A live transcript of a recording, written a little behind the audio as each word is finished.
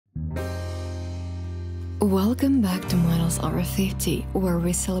Welcome back to Models Over 50, where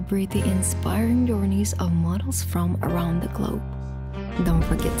we celebrate the inspiring journeys of models from around the globe. Don't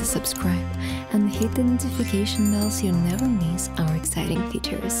forget to subscribe and hit the notification bell so you never miss our exciting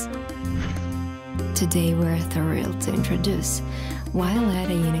features. Today we're thrilled to introduce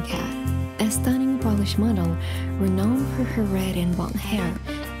Wioletta Unikat, a stunning Polish model renowned for her red and blonde hair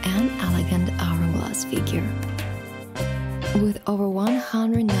and elegant hourglass figure. With over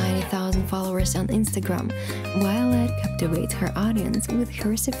 190,000 followers on Instagram, Wioletta captivates her audience with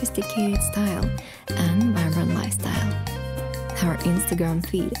her sophisticated style and vibrant lifestyle. Her Instagram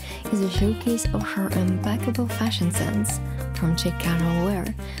feed is a showcase of her impeccable fashion sense, from chic casual wear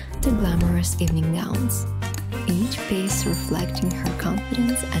to glamorous evening gowns, each piece reflecting her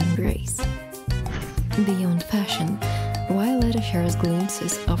confidence and grace. Beyond fashion, Wioletta shares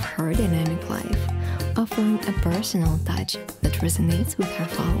glimpses of her dynamic life, offering a personal touch that resonates with her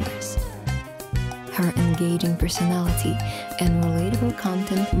followers. Her engaging personality and relatable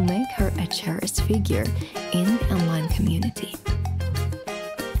content make her a cherished figure in the online community.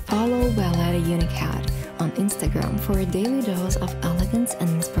 Follow Wioletta Unikat on Instagram for a daily dose of elegance and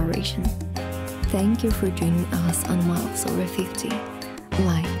inspiration. Thank you for joining us on Models Over 50.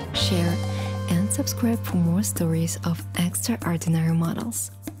 Like, share, and subscribe for more stories of extraordinary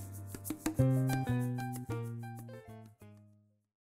models.